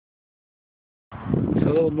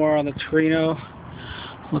little more on the Torino.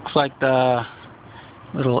 Looks like the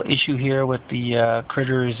little issue here with the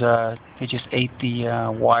critters, they just ate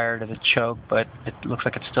the wire to the choke, but it looks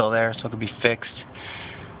like it's still there, so it can be fixed.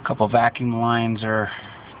 A couple vacuum lines are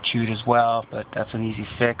chewed as well, but that's an easy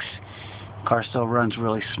fix. Car still runs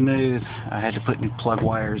really smooth. I had to put new plug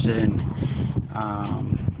wires in.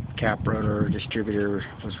 Cap rotor distributor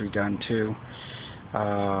was redone too,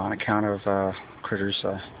 on account of critters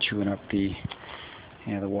chewing up the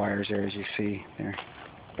the wires there, as you see there.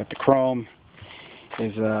 But the chrome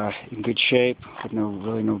is in good shape with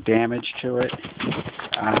really no damage to it.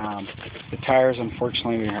 The tires,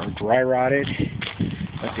 unfortunately, are dry rotted,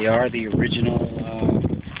 but they are the original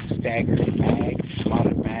staggered mags,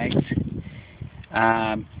 slotted mags.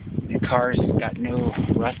 The car's got no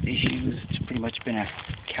rust issues. It's pretty much been a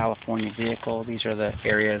California vehicle. These are the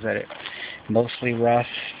areas that it mostly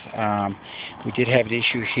rusts. We did have an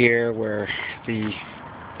issue here where the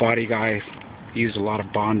body guy used a lot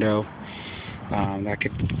of Bondo. That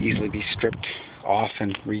could easily be stripped off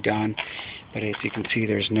and redone, but as you can see,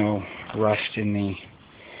 there's no rust in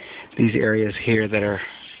these areas here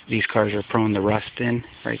these cars are prone to rust in,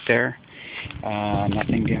 right there.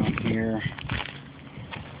 Nothing down here,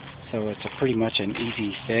 so it's pretty much an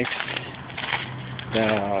easy fix.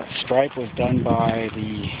 The stripe was done by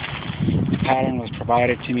the pattern was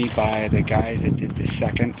provided to me by the guys that did the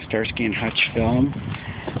second Starsky and Hutch film.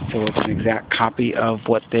 So it's an exact copy of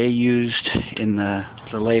what they used in the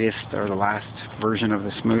latest or the last version of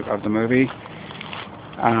the movie.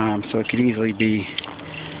 So it could easily be,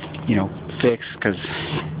 fixed because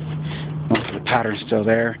most of the pattern's still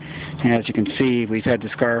there. And as you can see, we've had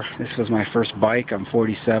this car. This was my first bike. I'm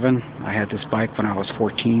 47. I had this bike when I was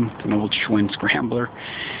 14. It's an old Schwinn Scrambler.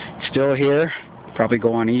 Still here. Probably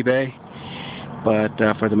go on eBay. But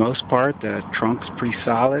for the most part, the trunk's pretty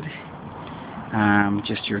solid.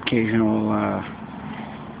 Just your occasional,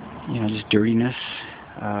 just dirtiness.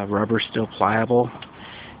 Rubber's still pliable.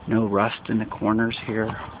 No rust in the corners here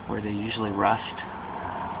where they usually rust.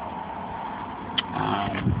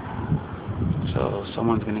 So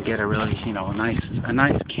someone's going to get a really, a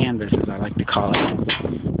nice canvas, as I like to call it.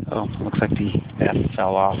 Oh, looks like the F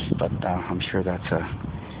fell off, but I'm sure that's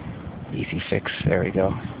a easy fix. There we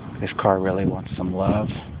go. This car really wants some love.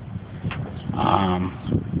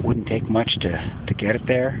 Wouldn't take much to get it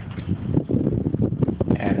there,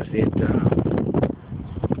 as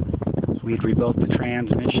we'd rebuilt the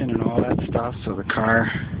transmission and all that stuff, so the car,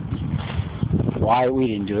 why we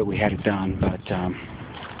didn't do it, we had it done, but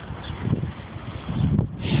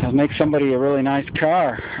it'll make somebody a really nice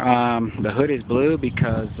car. The hood is blue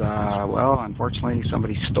because, well, unfortunately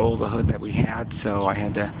somebody stole the hood that we had, so I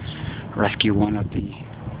had to rescue one of the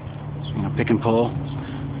pick and pull,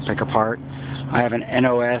 pick apart. I have an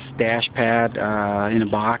NOS dash pad in a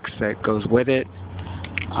box that goes with it.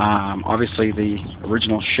 Obviously the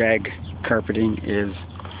original shag carpeting is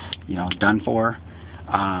done for.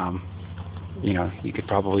 You could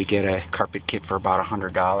probably get a carpet kit for about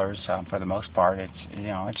 $100. For the most part, it's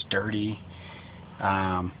it's dirty.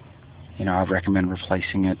 I recommend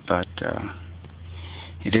replacing it, but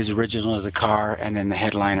it is original as a car. And then the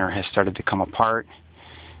headliner has started to come apart,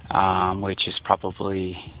 which is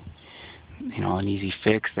probably an easy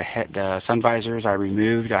fix. The sun visors I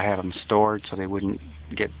removed. I have them stored so they wouldn't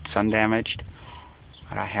get sun damaged,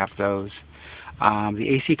 but I have those. The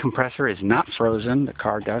AC compressor is not frozen. The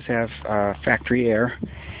car does have factory air,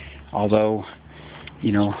 although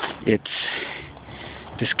it's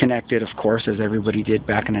disconnected, of course, as everybody did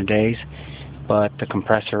back in the days, but the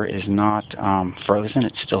compressor is not frozen.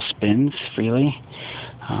 It still spins freely.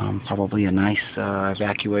 Probably a nice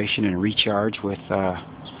evacuation and recharge with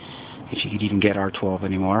if you could even get R12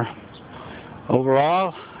 anymore.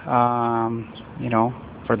 Overall,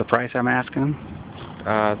 for the price I'm asking,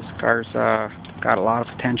 this car's got a lot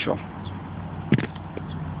of potential.